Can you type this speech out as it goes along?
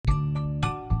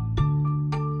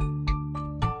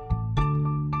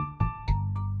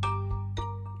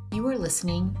are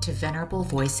listening to Venerable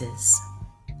Voices.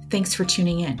 Thanks for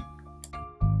tuning in.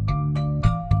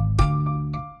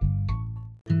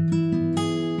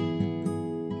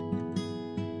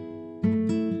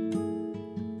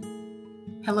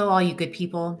 Hello, all you good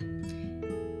people.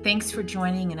 Thanks for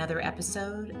joining another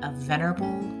episode of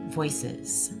Venerable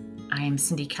Voices. I am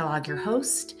Cindy Kellogg, your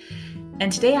host,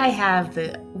 and today I have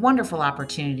the wonderful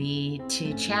opportunity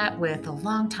to chat with a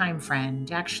longtime friend,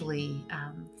 actually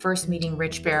first meeting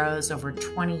Rich Barrows over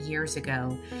 20 years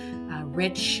ago.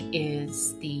 Rich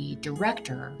is the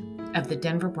director of the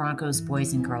Denver Broncos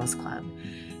Boys and Girls Club.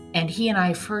 And he and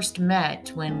I first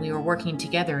met when we were working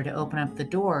together to open up the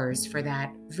doors for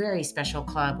that very special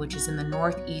club, which is in the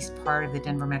northeast part of the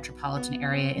Denver metropolitan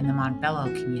area in the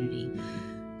Montbello community.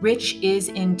 Rich is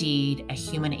indeed a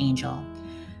human angel.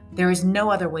 There is no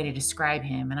other way to describe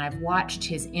him, and I've watched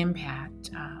his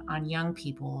impact on young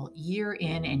people year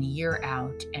in and year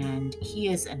out, and he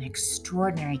is an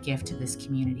extraordinary gift to this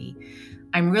community.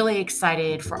 I'm really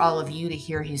excited for all of you to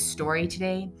hear his story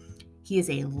today. He is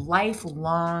a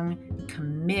lifelong,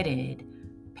 committed,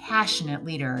 passionate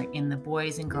leader in the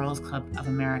Boys and Girls Club of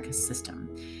America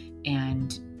system.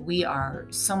 And we are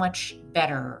so much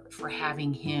better for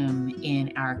having him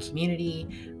in our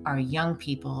community. Our young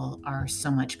people are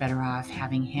so much better off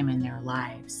having him in their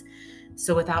lives.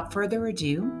 So without further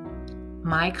ado,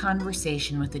 my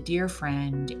conversation with a dear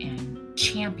friend and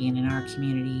champion in our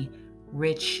community,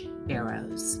 Rich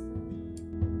Barrows.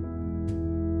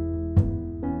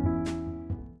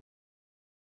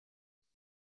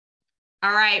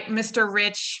 All right, Mr.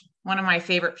 Rich, one of my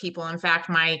favorite people. In fact,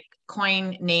 my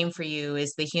coin name for you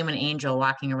is the human angel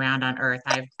walking around on earth.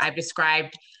 I've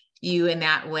described you in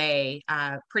that way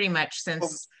pretty much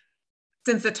since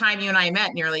the time you and I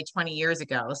met nearly 20 years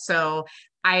ago. So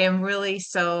I am really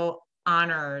so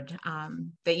honored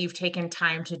that you've taken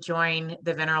time to join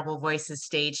the Venerable Voices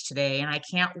stage today. And I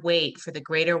can't wait for the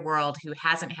greater world who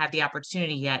hasn't had the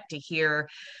opportunity yet to hear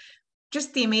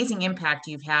just the amazing impact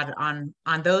you've had on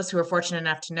those who are fortunate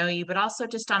enough to know you, but also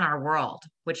just on our world,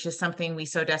 which is something we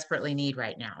so desperately need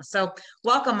right now. So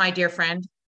welcome, my dear friend.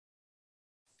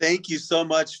 Thank you so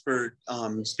much for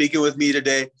speaking with me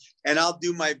today. And I'll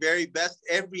do my very best.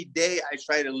 Every day I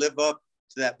try to live up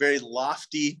to that very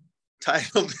lofty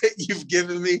title that you've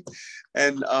given me.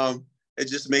 And it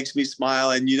just makes me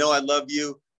smile. And you know, I love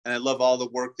you and I love all the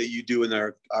work that you do in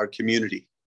our community.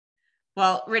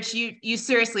 Well, Rich, you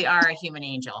seriously are a human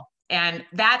angel. And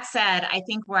that said, I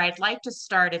think where I'd like to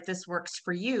start, if this works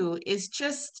for you, is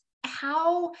just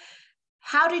how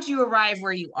did you arrive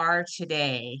where you are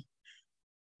today,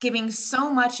 giving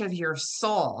so much of your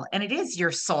soul, and it is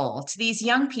your soul, to these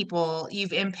young people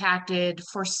you've impacted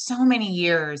for so many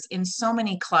years in so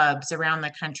many clubs around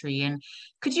the country. And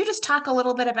could you just talk a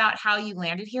little bit about how you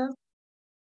landed here?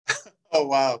 Oh,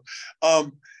 wow.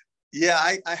 Yeah,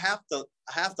 I have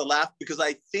to laugh because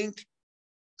I think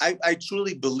I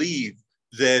truly believe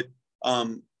that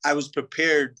I was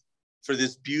prepared for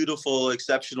this beautiful,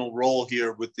 exceptional role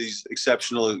here with these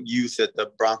exceptional youth at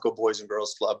the Bronco Boys and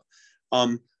Girls Club.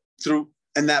 And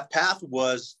that path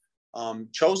was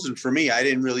chosen for me. I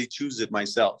didn't really choose it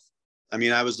myself. I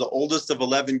mean, I was the oldest of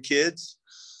 11 kids.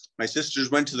 My sisters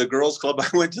went to the girls club.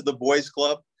 I went to the boys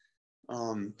club.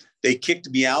 They kicked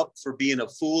me out for being a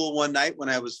fool one night when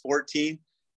I was 14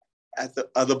 at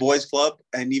the boys club,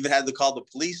 and even had to call the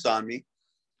police on me.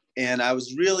 And I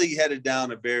was really headed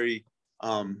down a very,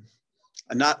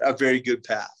 not a very good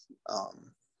path.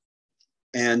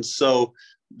 And so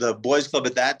the boys club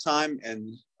at that time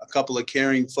and a couple of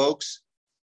caring folks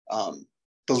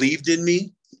believed in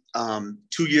me.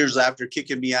 2 years after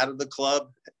kicking me out of the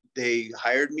club, they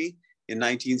hired me in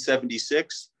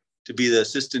 1976 to be the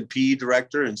assistant PE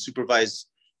director and supervise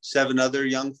 7 other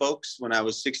young folks when I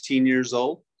was 16 years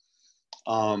old.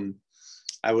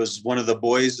 I was one of the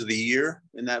boys of the year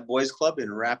in that boys club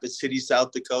in Rapid City,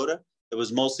 South Dakota. It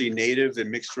was mostly native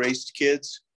and mixed race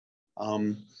kids.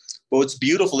 But what's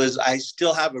beautiful is I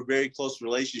still have a very close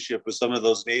relationship with some of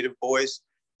those native boys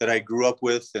that I grew up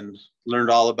with and learned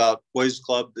all about boys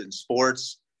club and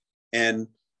sports, and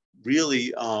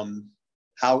really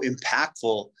how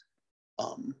impactful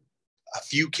a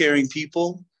few caring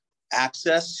people,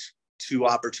 access to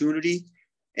opportunity,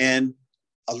 and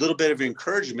a little bit of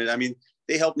encouragement. I mean,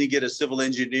 they helped me get a civil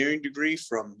engineering degree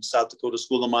from South Dakota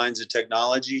School of Mines and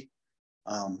Technology.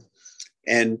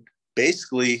 And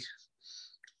basically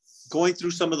going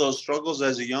through some of those struggles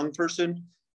as a young person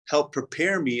helped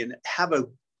prepare me and have a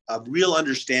real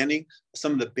understanding of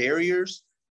some of the barriers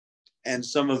and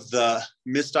some of the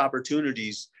missed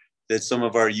opportunities that some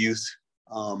of our youth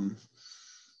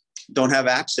don't have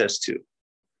access to.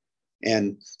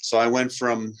 And so I went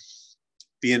from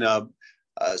being a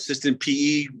assistant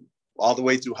PE all the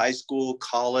way through high school,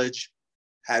 college,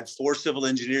 had 4 civil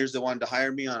engineers that wanted to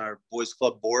hire me on our boys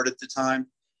club board at the time.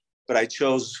 But I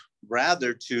chose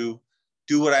rather to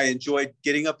do what I enjoyed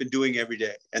getting up and doing every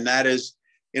day. And that is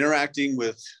interacting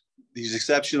with these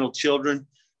exceptional children,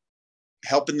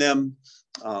 helping them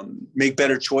make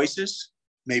better choices,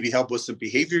 maybe help with some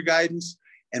behavior guidance,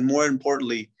 and more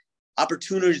importantly,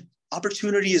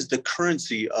 opportunity is the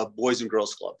currency of Boys and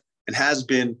Girls Club and has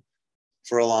been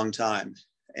for a long time.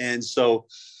 And so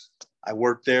I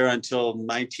worked there until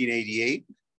 1988,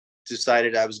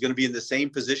 decided I was going to be in the same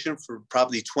position for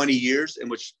probably 20 years, and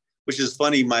which is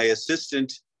funny. My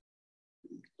assistant,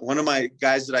 one of my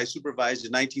guys that I supervised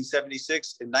in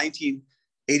 1976, in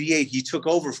 1988, he took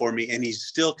over for me, and he's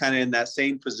still kind of in that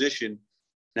same position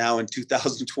now in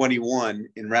 2021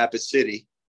 in Rapid City.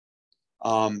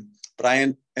 But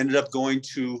I ended up going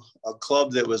to a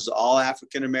club that was all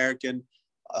African-American.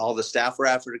 All the staff were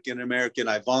African-American.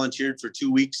 I volunteered for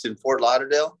 2 weeks in Fort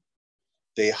Lauderdale.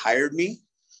 They hired me.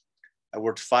 I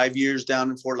worked 5 years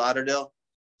down in Fort Lauderdale,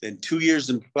 then 2 years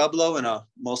in Pueblo in a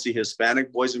mostly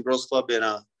Hispanic Boys and Girls Club in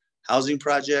a housing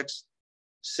projects,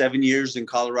 7 years in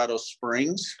Colorado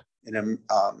Springs in a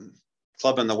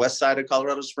club on the west side of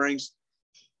Colorado Springs.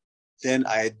 Then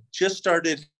I had just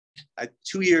started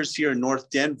 2 years here in North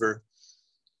Denver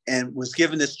and was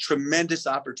given this tremendous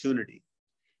opportunity.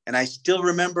 And I still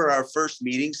remember our first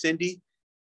meeting, Cindy.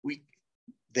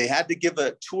 They had to give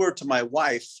a tour to my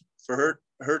wife for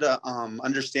her to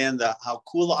understand how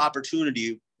cool the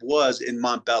opportunity was in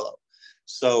Montbello.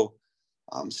 So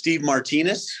Steve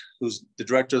Martinez, who's the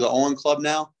director of the Owen Club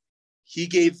now, he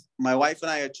gave my wife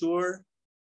and I a tour.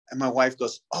 And my wife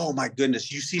goes, "Oh my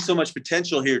goodness, you see so much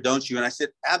potential here, don't you?" And I said,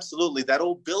 "Absolutely. That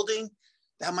old building,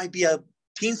 that might be a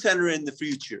teen center in the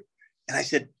future." And I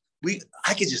said,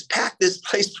 I could just pack this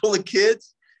place full of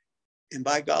kids. And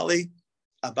by golly,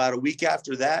 about a week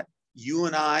after that, you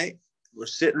and I were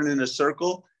sitting in a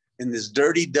circle in this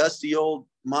dirty, dusty old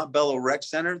Montbello Rec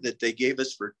Center that they gave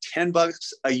us for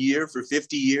 $10 a year for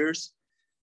 50 years.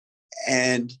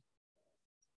 And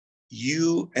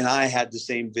you and I had the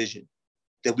same vision,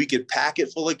 that we could pack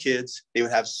it full of kids. They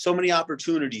would have so many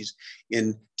opportunities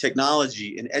in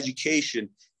technology, in education,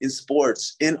 in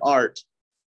sports, in art,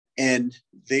 and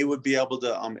they would be able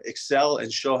to excel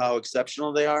and show how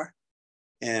exceptional they are.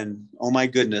 And oh my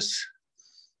goodness,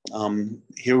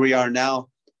 here we are now,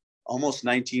 almost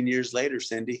 19 years later,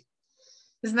 Cindy.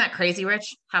 Isn't that crazy,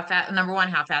 Rich? How fast, number one,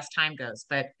 how fast time goes.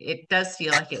 But it does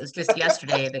feel like it was just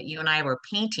yesterday that you and I were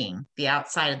painting the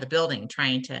outside of the building,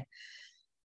 trying to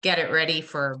get it ready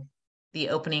for the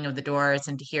opening of the doors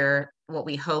and to hear what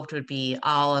we hoped would be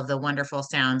all of the wonderful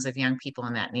sounds of young people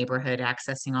in that neighborhood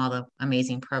accessing all the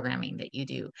amazing programming that you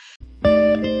do.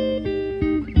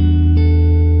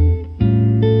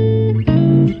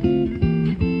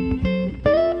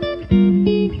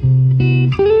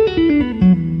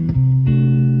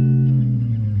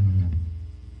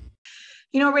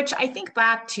 You know, Rich, I think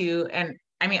back to, and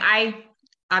I mean, I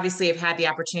obviously have had the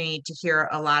opportunity to hear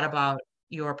a lot about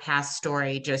your past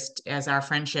story just as our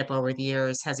friendship over the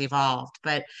years has evolved.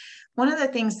 But one of the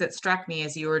things that struck me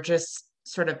as you were just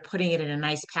sort of putting it in a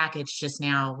nice package just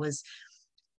now was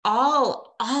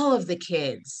all of the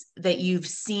kids that you've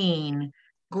seen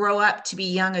grow up to be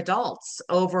young adults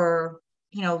over,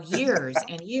 you know, years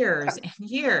and years and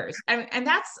years. And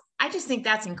I just think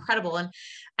that's incredible. And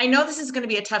I know this is going to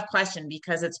be a tough question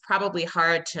because it's probably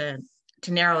hard to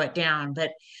narrow it down,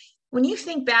 but when you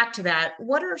think back to that,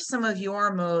 what are some of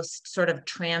your most sort of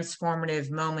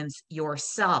transformative moments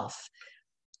yourself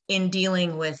in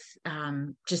dealing with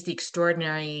just the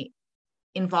extraordinary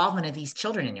involvement of these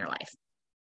children in your life?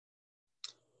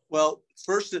 Well,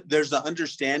 first, there's the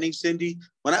understanding, Cindy.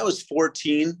 When I was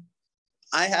 14,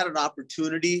 I had an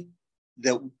opportunity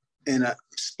that in a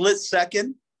split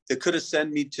second that could have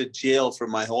sent me to jail for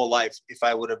my whole life if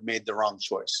I would have made the wrong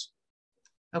choice.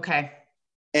 Okay.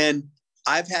 And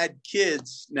I've had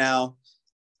kids now.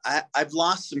 I've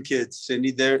lost some kids, Cindy.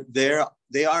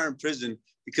 They are in prison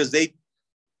because they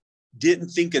didn't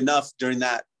think enough during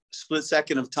that split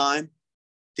second of time.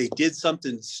 They did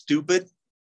something stupid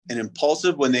and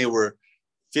impulsive when they were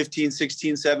 15,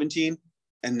 16, 17,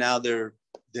 and now they're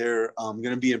going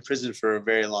to be in prison for a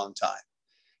very long time.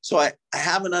 So I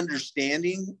have an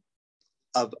understanding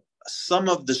of some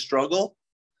of the struggle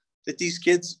that these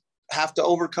kids have to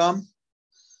overcome.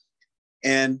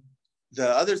 And the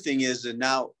other thing is, and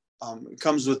now it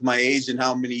comes with my age and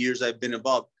how many years I've been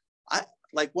involved.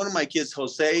 Like one of my kids,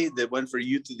 Jose, that went for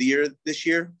Youth of the Year this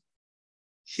year,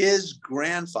 his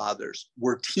grandfathers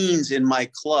were teens in my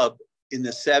club in the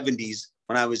 70s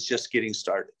when I was just getting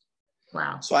started.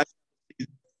 Wow. So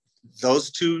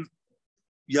those two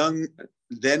young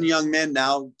men,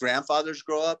 now grandfathers,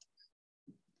 grow up.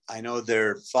 I know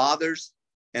their fathers,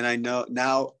 and I know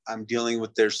now I'm dealing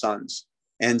with their sons.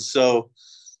 And so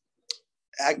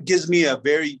that gives me a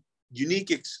very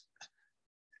unique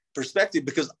perspective,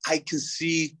 because I can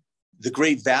see the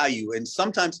great value. And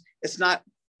sometimes it's not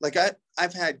like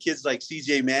I've had kids like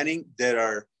CJ Manning that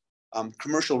are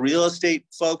commercial real estate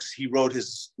folks. He wrote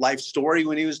his life story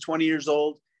when he was 20 years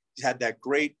old. He had that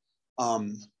great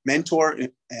mentor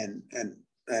and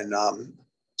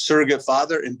surrogate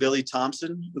father in Billy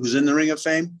Thompson, who's in the Ring of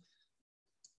Fame.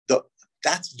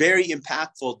 That's very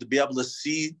impactful to be able to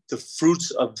see the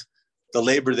fruits of the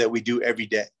labor that we do every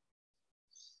day.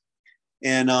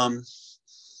 And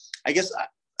I guess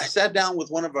I sat down with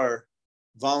one of our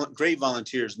great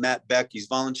volunteers, Matt Beck. He's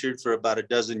volunteered for about a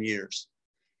dozen years.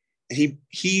 And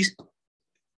he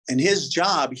in his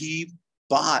job, he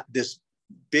bought this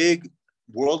big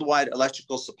worldwide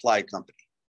electrical supply company.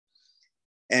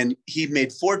 And he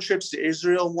made 4 trips to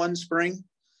Israel one spring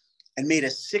and made a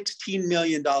 $16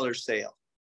 million sale.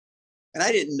 And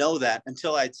I didn't know that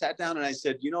until I sat down and I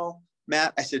said,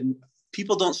 Matt, I said,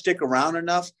 people don't stick around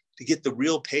enough to get the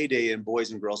real payday in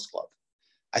Boys and Girls Club.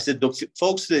 I said, the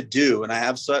folks that do, and I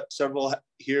have several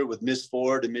here with Miss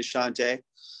Ford and Miss Shante,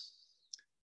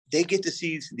 they get to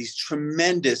see these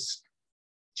tremendous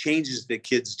changes that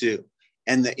kids do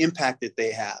and the impact that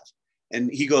they have.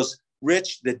 And he goes,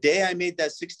 Rich, the day I made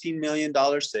that $16 million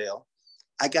sale,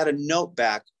 I got a note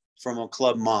back from a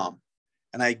club mom.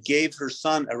 And I gave her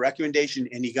son a recommendation,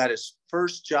 and he got his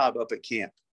first job up at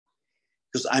camp.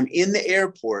 Because I'm in the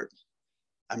airport,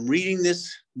 I'm reading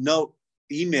this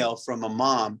email from a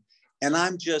mom, and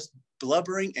I'm just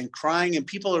blubbering and crying, and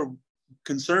people are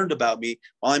concerned about me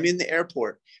while I'm in the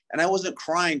airport. And I wasn't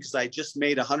crying because I just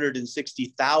made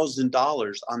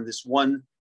 $160,000 on this one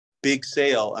big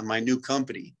sale on my new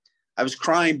company. I was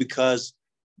crying because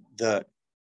the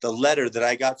letter that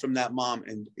I got from that mom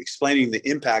and explaining the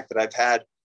impact that I've had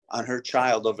on her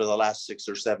child over the last 6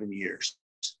 or 7 years.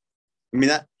 I mean,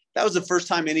 that was the first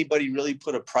time anybody really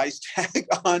put a price tag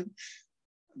on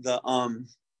the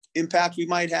impact we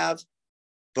might have.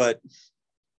 But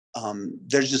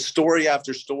there's just story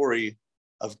after story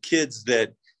of kids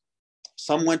that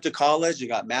some went to college and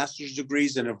got master's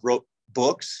degrees and have wrote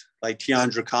books, like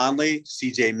Tiandra Conley,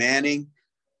 CJ Manning,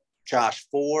 Josh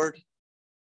Ford.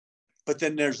 But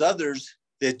then there's others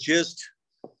that just,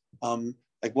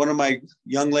 like one of my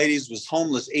young ladies was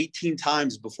homeless 18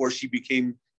 times before she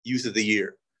became Youth of the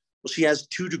Year. Well, she has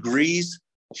 2 degrees.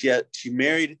 She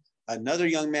married another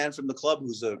young man from the club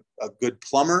who's a good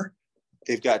plumber.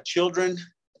 They've got children,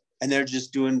 and they're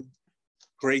just doing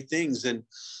great things. And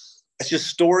it's just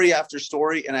story after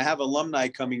story. And I have alumni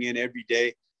coming in every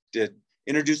day to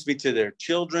introduce me to their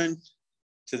children,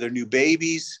 to their new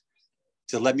babies,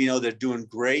 to let me know they're doing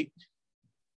great.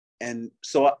 And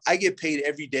so I get paid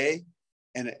every day,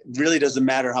 and it really doesn't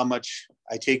matter how much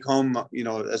I take home,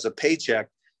 as a paycheck,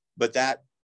 but that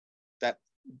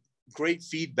great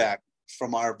feedback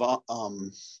from our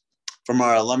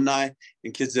alumni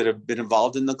and kids that have been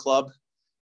involved in the club,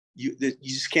 you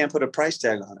just can't put a price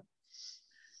tag on it.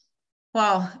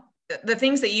 Well, the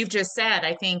things that you've just said,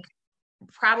 I think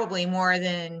probably more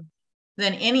than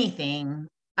anything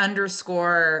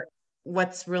underscore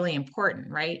what's really important,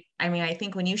 right? I mean, I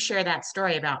think when you share that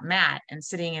story about Matt and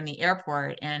sitting in the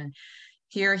airport, and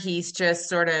here he's just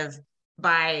sort of,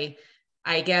 by,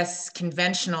 I guess,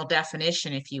 conventional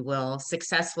definition, if you will,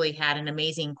 successfully had an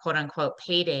amazing quote unquote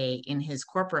payday in his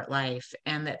corporate life,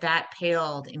 and that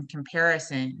paled in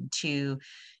comparison to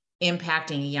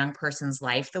impacting a young person's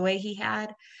life the way he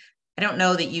had. I don't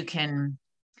know that you can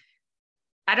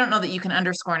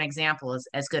underscore an example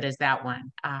as good as that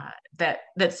one, that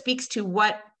speaks to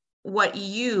what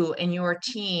you and your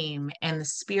team and the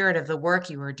spirit of the work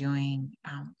you are doing,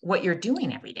 what you're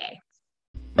doing every day.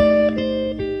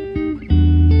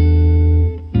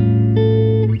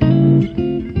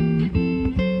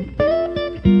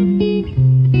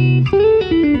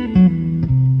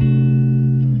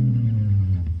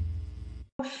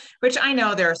 Which I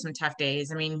know there are some tough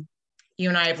days. I mean, you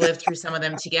and I have lived through some of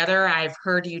them together. I've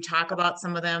heard you talk about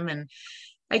some of them. And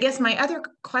I guess my other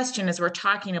question is, we're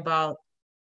talking about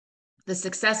the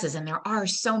successes, and there are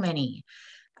so many.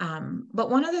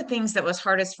 But one of the things that was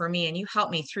hardest for me, and you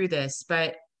helped me through this,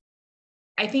 but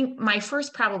I think my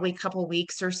first probably couple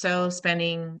weeks or so,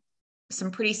 spending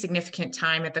some pretty significant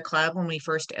time at the club when we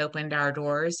first opened our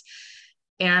doors.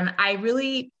 And I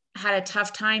really had a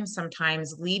tough time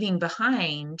sometimes leaving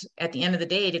behind at the end of the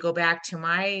day to go back to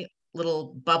my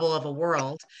little bubble of a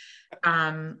world,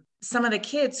 some of the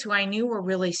kids who I knew were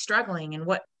really struggling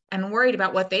and worried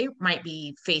about what they might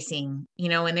be facing,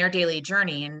 in their daily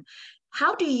journey. And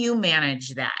how do you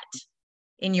manage that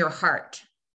in your heart?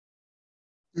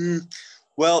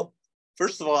 Well,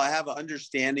 first of all, I have an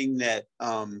understanding that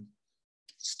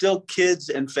still kids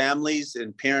and families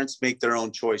and parents make their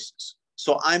own choices.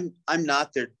 So I'm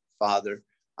not their father.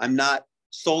 I'm not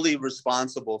solely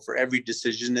responsible for every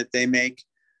decision that they make.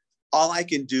 All I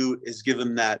can do is give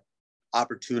them that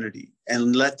opportunity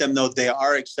and let them know they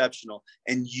are exceptional,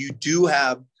 and you do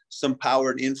have some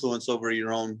power and influence over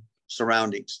your own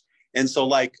surroundings. And so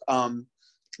like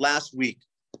last week,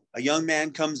 a young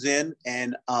man comes in,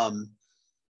 and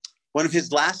one of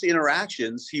his last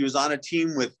interactions, he was on a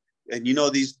team with, and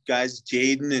these guys,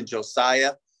 Jaden and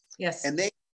Josiah. Yes. And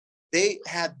they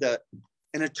had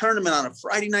in a tournament on a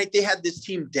Friday night, they had this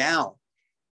team down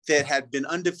that had been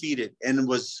undefeated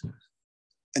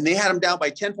and they had them down by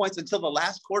 10 points until the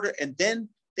last quarter. And then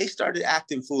they started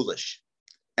acting foolish.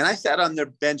 And I sat on their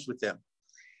bench with them.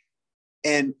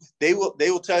 And they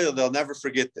will tell you they'll never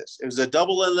forget this. It was a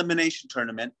double elimination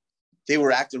tournament. They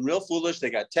were acting real foolish. They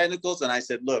got technicals. And I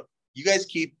said, look, you guys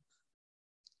keep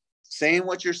saying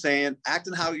what you're saying,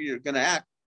 acting how you're going to act.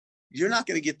 You're not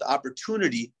going to get the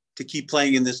opportunity to keep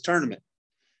playing in this tournament.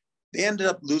 They ended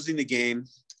up losing the game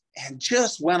and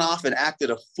just went off and acted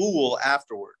a fool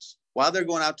afterwards while they're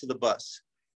going out to the bus.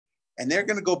 And they're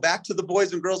going to go back to the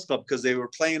Boys and Girls Club because they were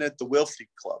playing at the Wilfried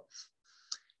Club.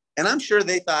 And I'm sure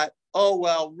they thought, oh,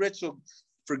 well, Rich will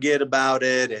forget about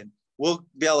it and we'll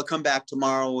be able to come back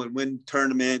tomorrow and win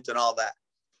tournament and all that.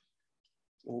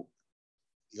 Well,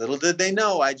 little did they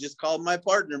know, I just called my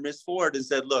partner, Miss Ford, and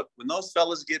said, look, when those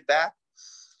fellas get back,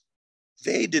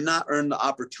 they did not earn the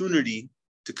opportunity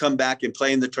to come back and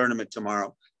play in the tournament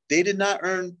tomorrow. They did not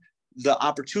earn the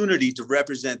opportunity to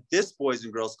represent this Boys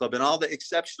and Girls Club and all the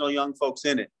exceptional young folks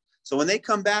in it. So when they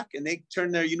come back and they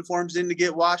turn their uniforms in to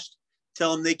get washed,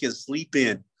 tell them they can sleep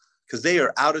in because they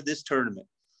are out of this tournament.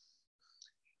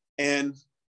 And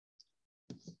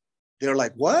they're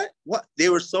like, what? They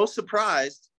were so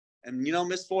surprised. And,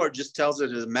 Miss Ford just tells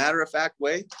it as a matter-of-fact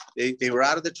way. They were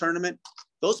out of the tournament.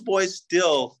 Those boys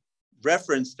still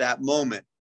reference that moment.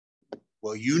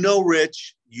 Well,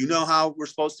 Rich, how we're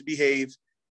supposed to behave.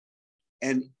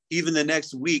 And even the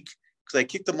next week, because I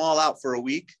kicked them all out for a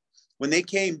week, when they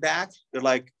came back, they're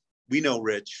like, we know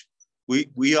Rich. We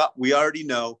already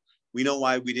know. We know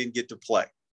why we didn't get to play.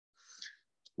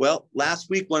 Well, last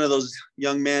week, one of those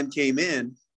young men came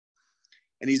in,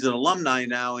 and he's an alumni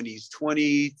now, and he's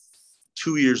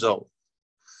 22 years old.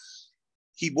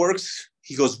 He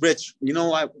goes, Rich,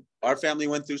 our family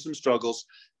went through some struggles,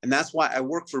 and that's why I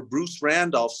work for Bruce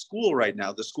Randolph School right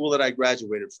now, the school that I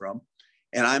graduated from.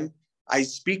 And I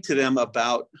speak to them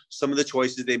about some of the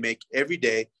choices they make every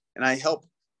day, and I help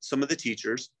some of the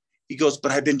teachers. He goes,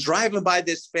 but I've been driving by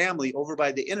this family over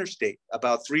by the interstate,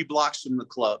 about 3 blocks from the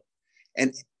club,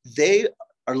 and they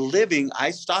are living.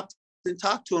 I stopped and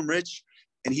talked to him, Rich,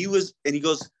 and he goes,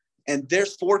 and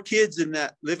there's 4 kids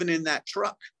living in that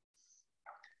truck.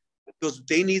 He goes,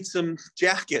 they need some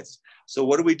jackets. So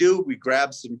what do? We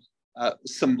grab some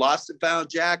lost and found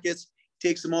jackets,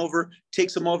 takes them over a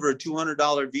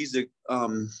 $200 Visa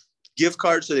gift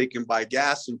card so they can buy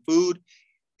gas and food,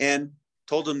 and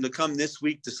told them to come this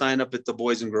week to sign up at the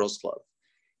Boys and Girls Club.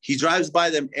 He drives by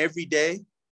them every day.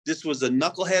 This was a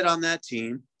knucklehead on that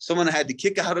team. Someone had to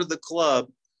kick out of the club,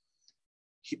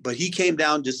 but he came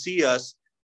down to see us,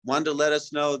 wanted to let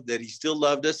us know that he still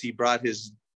loved us. He brought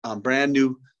his brand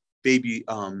new baby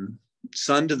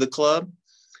son to the club.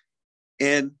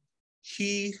 And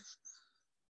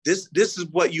this is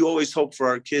what you always hope for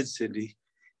our kids, Cindy,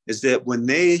 is that when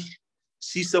they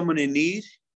see someone in need,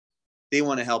 they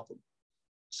want to help them.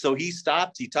 So he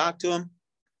stopped, he talked to them,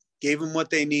 gave them what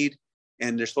they need,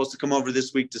 and they're supposed to come over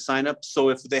this week to sign up. So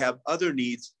if they have other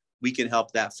needs, we can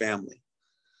help that family.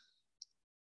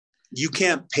 You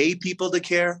can't pay people to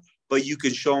care, but you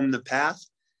can show them the path.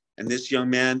 And this young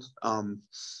man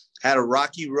had a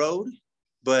rocky road,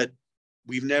 but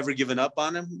we've never given up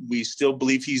on him. We still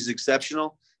believe he's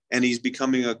exceptional, and he's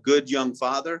becoming a good young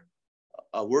father,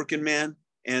 a working man,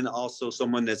 and also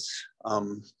someone that's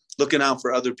looking out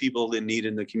for other people in need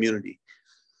in the community.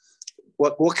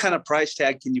 What kind of price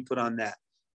tag can you put on that?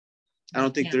 I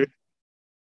don't think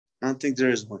there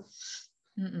is one.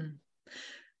 Mm-mm.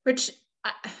 Rich,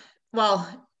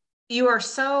 well, you are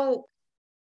so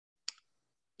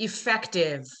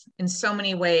effective in so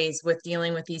many ways with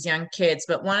dealing with these young kids.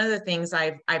 But one of the things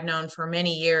I've known for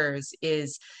many years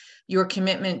is your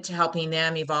commitment to helping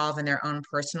them evolve in their own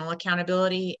personal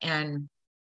accountability and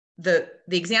the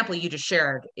example you just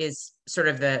shared is sort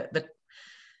of the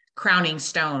crowning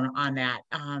stone on that.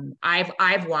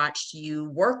 I've watched you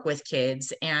work with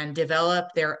kids and develop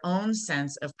their own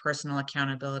sense of personal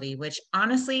accountability, which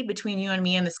honestly, between you and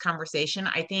me in this conversation,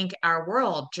 I think our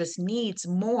world just needs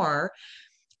more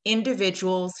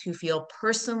individuals who feel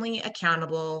personally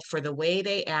accountable for the way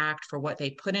they act, for what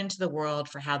they put into the world,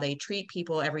 for how they treat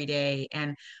people every day.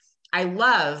 And I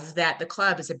love that the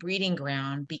club is a breeding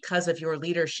ground because of your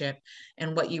leadership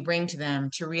and what you bring to them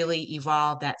to really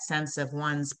evolve that sense of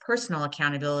one's personal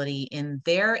accountability in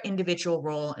their individual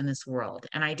role in this world.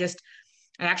 And I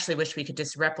actually wish we could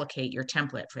just replicate your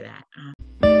template for that.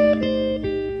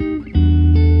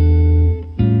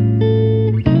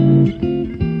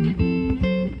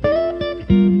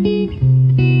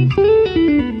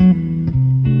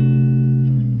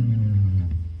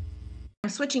 I'm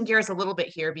switching gears a little bit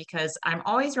here because I'm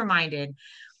always reminded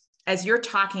as you're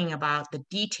talking about the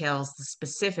details, the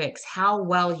specifics, how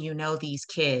well you know these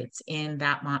kids in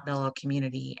that Montbello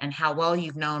community and how well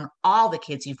you've known all the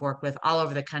kids you've worked with all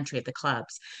over the country at the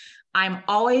clubs. I'm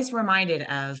always reminded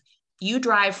of you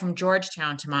drive from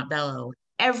Georgetown to Montbello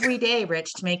every day,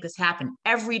 Rich, to make this happen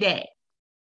every day.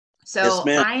 Yes, So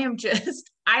ma'am.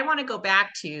 I want to go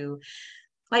back to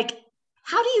like,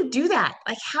 how do you do that?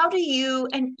 Like, how do you,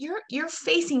 and you're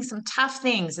facing some tough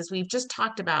things as we've just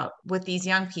talked about with these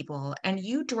young people, and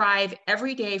you drive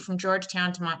every day from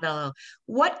Georgetown to Montbello.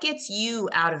 What gets you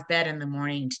out of bed in the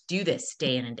morning to do this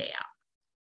day in and day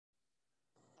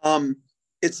Um,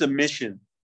 it's a mission.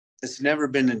 It's never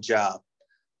been a job.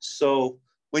 So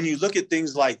when you look at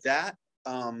things like that,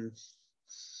 I'm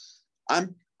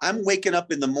waking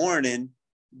up in the morning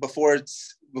before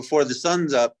the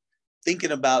sun's up,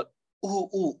 thinking about,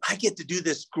 ooh, I get to do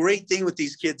this great thing with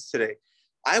these kids today.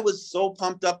 I was so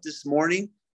pumped up this morning,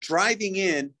 driving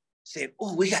in, saying,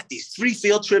 oh, we got these 3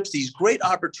 field trips, these great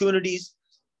opportunities.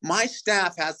 My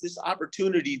staff has this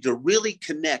opportunity to really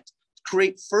connect,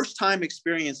 create first-time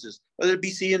experiences, whether it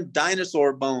be seeing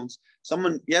dinosaur bones.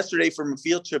 Someone yesterday from a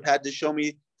field trip had to show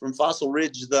me from Fossil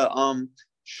Ridge the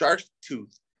shark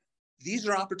tooth. These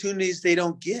are opportunities they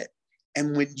don't get.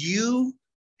 And when you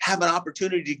have an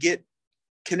opportunity to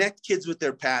connect kids with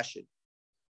their passion,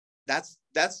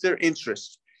 that's their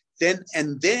interest. Then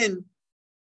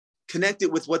connect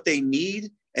it with what they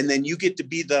need, and then you get to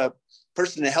be the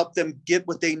person to help them get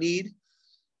what they need.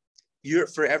 You're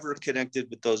forever connected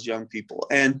with those young people.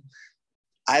 And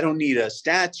I don't need a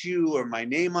statue or my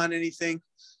name on anything.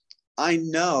 I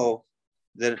know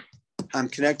that I'm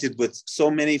connected with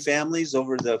so many families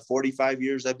over the 45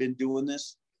 years I've been doing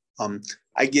this.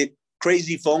 I get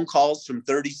crazy phone calls from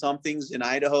 30-somethings in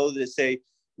Idaho that say,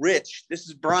 Rich, this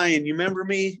is Brian. You remember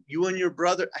me? You and your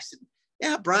brother? I said,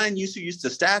 yeah, Brian used to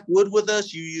stack wood with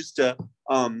us. You used to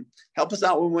help us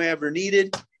out when we ever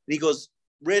needed. And he goes,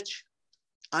 Rich,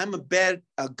 I'm a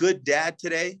good dad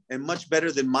today, and much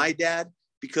better than my dad,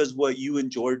 because what you and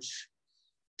George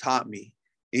taught me.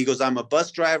 And he goes, I'm a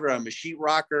bus driver. I'm a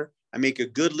sheetrocker. I make a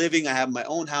good living. I have my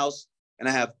own house, and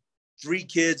I have 3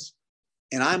 kids,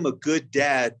 and I'm a good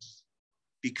dad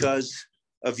because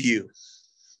of you.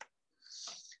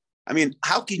 I mean,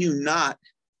 how can you not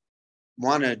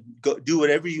want to go do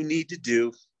whatever you need to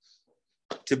do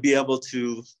to be able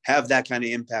to have that kind of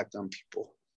impact on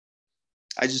people?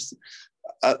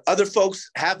 Other folks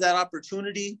have that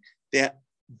opportunity,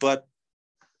 but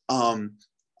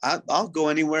I'll go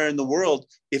anywhere in the world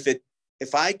if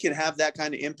I can have that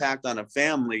kind of impact on a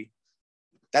family.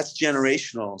 That's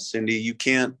generational, Cindy. You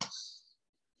can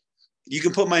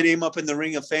put my name up in the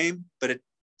Ring of Fame, but it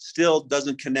still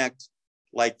doesn't connect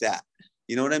like that.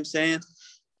 You know what I'm saying?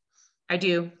 I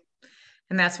do.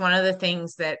 And that's one of the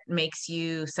things that makes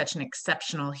you such an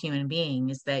exceptional human being,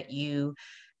 is that you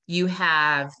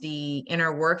have the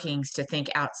inner workings to think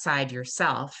outside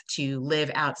yourself, to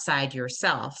live outside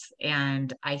yourself.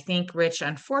 And I think, Rich,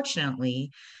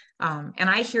 unfortunately, and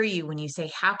I hear you when you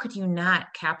say, how could you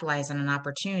not capitalize on an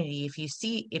opportunity if you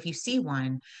see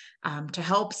one, to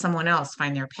help someone else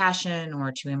find their passion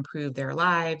or to improve their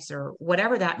lives or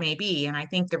whatever that may be. And I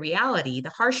think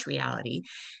the harsh reality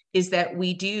is that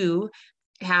we do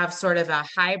have sort of a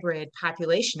hybrid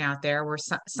population out there where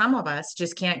some of us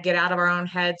just can't get out of our own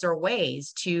heads or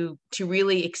ways to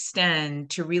really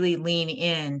extend, to really lean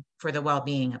in for the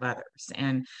well-being of others.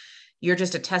 And you're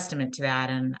just a testament to that.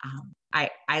 And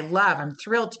I'm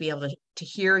thrilled to be able to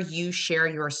hear you share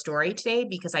your story today,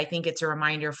 because I think it's a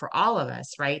reminder for all of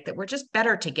us, right, that we're just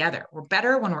better together. We're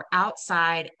better when we're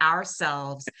outside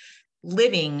ourselves,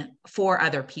 living for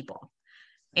other people.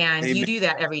 And Amen. you do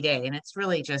that every day. And it's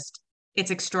really it's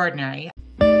extraordinary.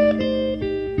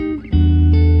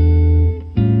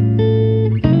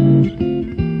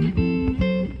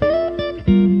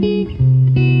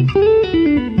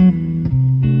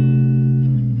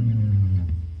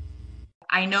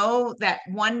 that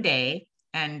one day,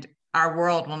 and our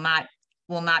world will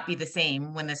not be the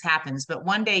same when this happens, but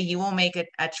one day you will make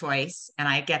a choice, and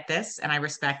I get this and I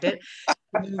respect it.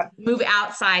 Move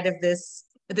outside of this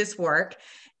work.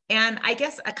 And I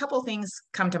guess a couple things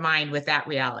come to mind with that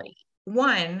reality.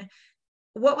 One,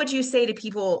 what would you say to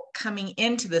people coming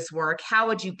into this work? How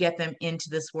would you get them into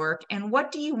this work? And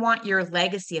what do you want your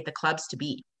legacy at the clubs to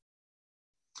be?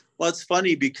 Well, it's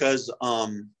funny because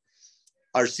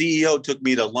our CEO took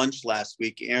me to lunch last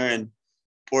week, Erin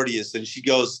Porteous, and she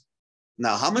goes,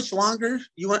 "Now, how much longer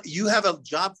you have a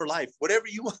job for life, whatever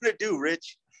you want to do,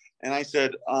 Rich." And I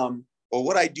said, well,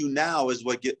 what I do now is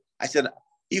I said,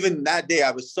 even that day,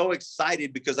 I was so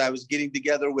excited because I was getting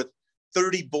together with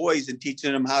 30 boys and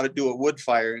teaching them how to do a wood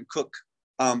fire and cook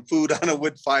food on a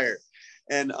wood fire.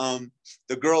 And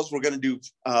the girls were going to do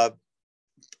a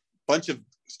bunch of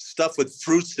stuff with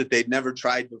fruits that they'd never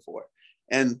tried before.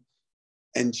 And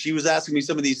she was asking me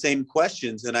some of these same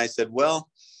questions. And I said, well,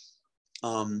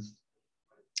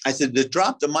 the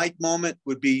drop the mic moment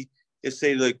would be if,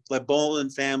 say, the Bowen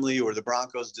family or the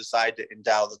Broncos decide to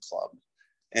endow the club.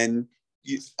 And,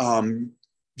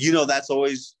 that's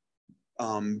always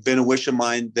been a wish of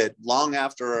mine, that long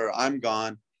after I'm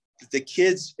gone, the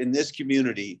kids in this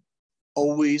community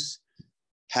always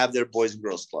have their Boys and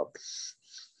Girls Club,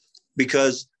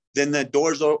 because then the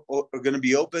doors are going to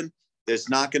be open. There's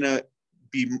not going to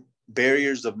be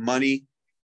barriers of money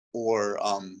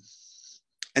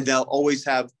and they'll always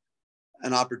have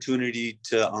an opportunity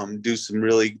to do some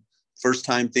really first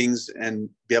time things and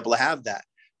be able to have that.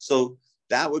 So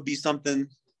that would be something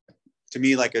to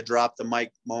me, like a drop the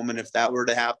mic moment, if that were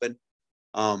to happen.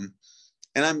 And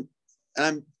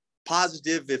I'm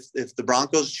positive if the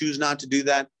Broncos choose not to do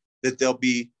that, that they'll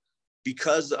be,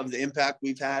 because of the impact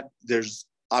we've had, there's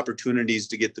opportunities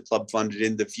to get the club funded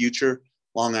in the future,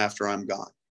 long after I'm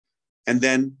gone. And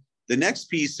then the next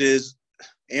piece is,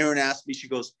 Erin asked me, she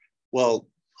goes, well,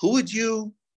 who would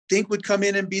you think would come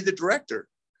in and be the director?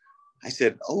 I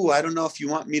said, I don't know if you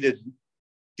want me to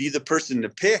be the person to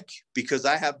pick, because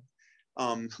I have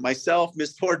myself,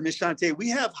 Miss Ford, Miss Shante, we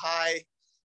have high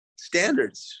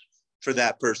standards for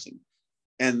that person.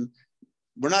 And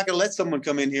we're not going to let someone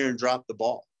come in here and drop the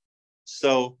ball.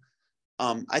 So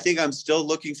I think I'm still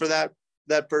looking for that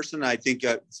person. I think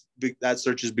that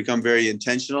search has become very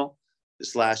intentional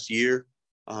this last year.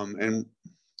 And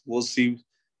we'll see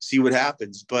what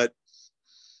happens. But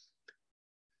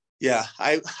yeah,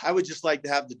 I would just like to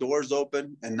have the doors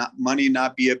open and money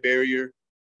not be a barrier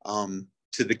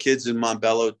to the kids in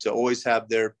Montbello to always have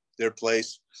their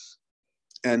place.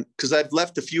 And because I've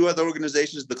left a few other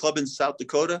organizations, the club in South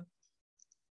Dakota,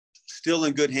 still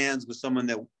in good hands with someone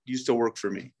that used to work for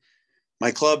me.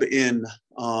 My club in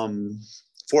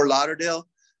Fort Lauderdale,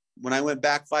 when I went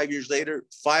back 5 years later,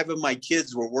 5 of my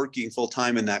kids were working full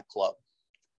time in that club.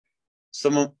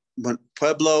 Some went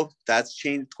Pueblo, that's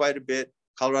changed quite a bit.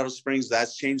 Colorado Springs,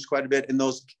 that's changed quite a bit. And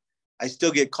I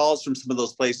still get calls from some of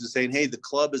those places saying, hey, the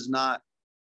club is not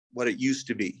what it used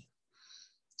to be.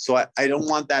 So I don't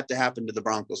want that to happen to the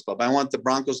Broncos Club. I want the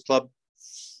Broncos Club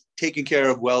taken care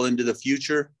of well into the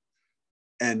future.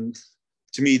 And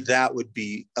to me, that would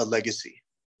be a legacy.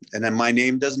 And then my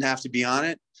name doesn't have to be on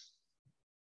it,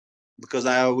 because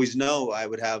I always know I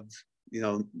would have,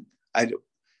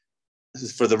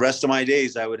 for the rest of my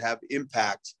days, I would have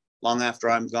impact long after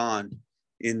I'm gone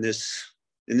in this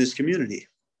community,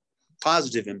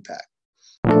 positive impact.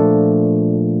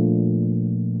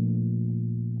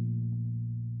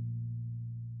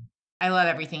 I love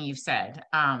everything you've said.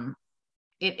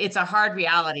 It's a hard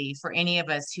reality for any of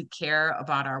us who care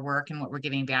about our work and what we're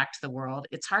giving back to the world.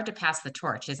 It's hard to pass the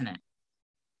torch, isn't it?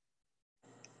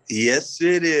 Yes,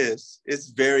 it is. It's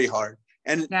very hard.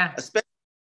 And especially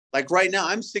like right now,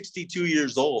 I'm 62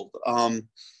 years old.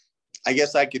 I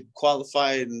guess I could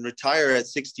qualify and retire at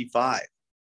 65.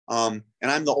 And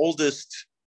I'm the oldest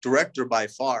director by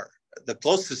far. The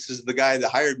closest is the guy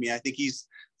that hired me. I think he's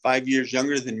 5 years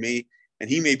younger than me, and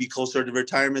he may be closer to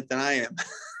retirement than I am.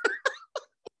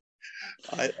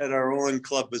 At our own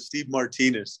club with Steve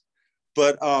Martinez.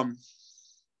 But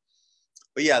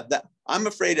yeah, I'm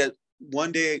afraid that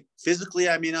one day physically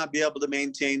I may not be able to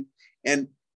maintain. And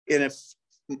if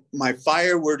my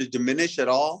fire were to diminish at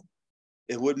all,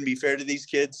 it wouldn't be fair to these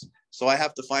kids. So I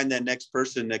have to find that next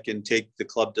person that can take the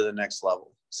club to the next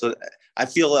level. So I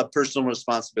feel a personal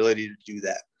responsibility to do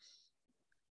that.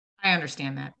 I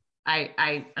understand that.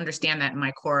 I understand that in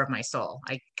my core of my soul.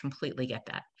 I completely get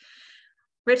that.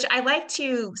 Rich, I like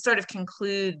to sort of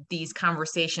conclude these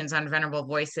conversations on Venerable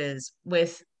Voices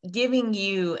with giving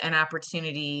you an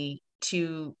opportunity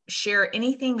to share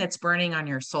anything that's burning on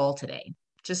your soul today.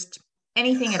 Just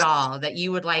anything at all that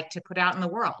you would like to put out in the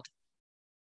world?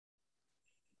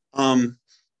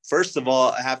 First of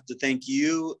all, I have to thank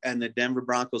you and the Denver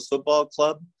Broncos Football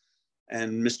Club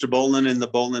and Mr. Bolin and the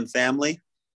Bolin family,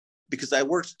 because I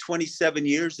worked 27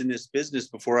 years in this business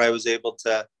before I was able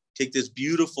to take this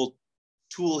beautiful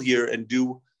tool here and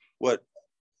do what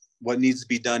needs to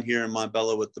be done here in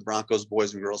Montbello with the Broncos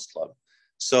Boys and Girls Club.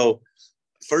 So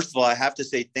first of all, I have to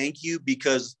say thank you,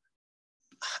 because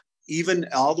even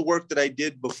all the work that I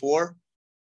did before,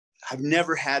 I've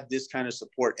never had this kind of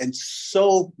support and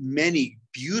so many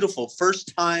beautiful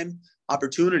first-time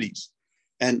opportunities.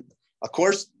 And of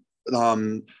course,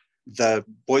 the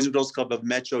Boys and Girls Club of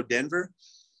Metro Denver,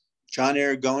 John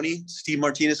Aragoni, Steve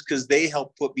Martinez, because they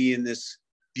helped put me in this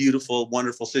beautiful,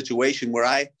 wonderful situation where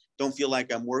I don't feel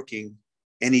like I'm working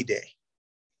any day,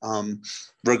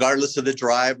 regardless of the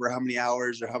drive or how many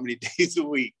hours or how many days a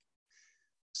week.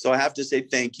 So I have to say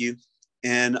thank you.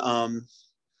 And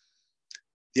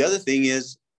the other thing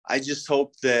is, I just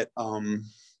hope that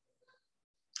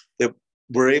that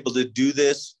we're able to do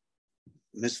this.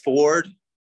 Miss Ford,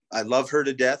 I love her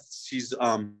to death. She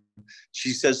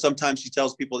says sometimes she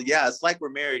tells people, yeah, it's like we're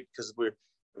married, because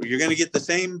you're going to get the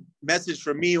same message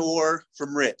from me or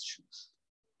from Rich.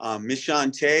 Miss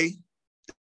Shantae,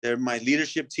 they're my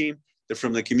leadership team. They're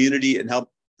from the community and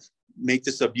help make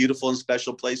this a beautiful and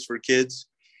special place for kids.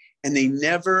 And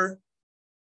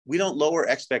we don't lower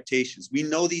expectations. We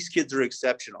know these kids are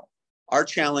exceptional. Our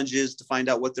challenge is to find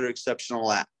out what they're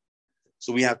exceptional at.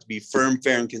 So we have to be firm,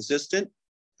 fair, and consistent.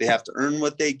 They have to earn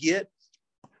what they get.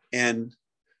 And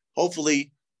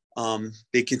hopefully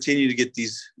they continue to get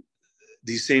these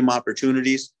same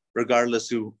opportunities, regardless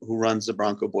who runs the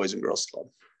Bronco Boys and Girls Club.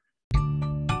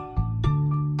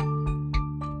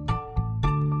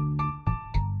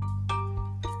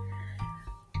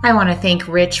 I want to thank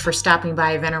Rich for stopping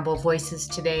by Venerable Voices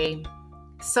today.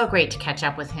 So great to catch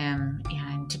up with him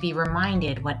and to be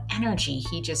reminded what energy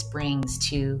he just brings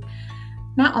to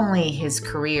not only his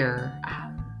career.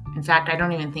 In fact, I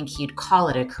don't even think he'd call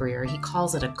it a career. He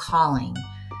calls it a calling.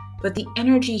 But the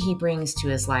energy he brings to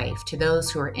his life, to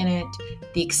those who are in it,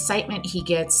 the excitement he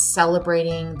gets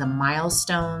celebrating the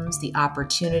milestones, the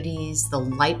opportunities, the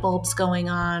light bulbs going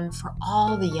on for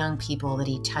all the young people that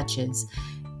he touches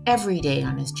every day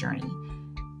on his journey.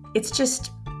 It's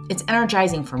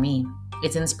energizing for me.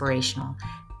 It's inspirational.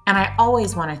 And I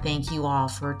always want to thank you all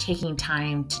for taking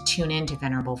time to tune into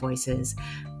Venerable Voices.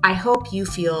 I hope you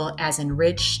feel as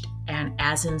enriched and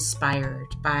as inspired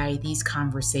by these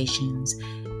conversations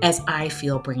as I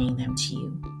feel bringing them to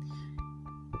you.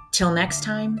 Till next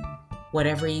time,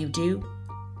 whatever you do,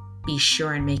 be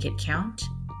sure and make it count,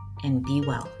 and be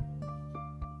well.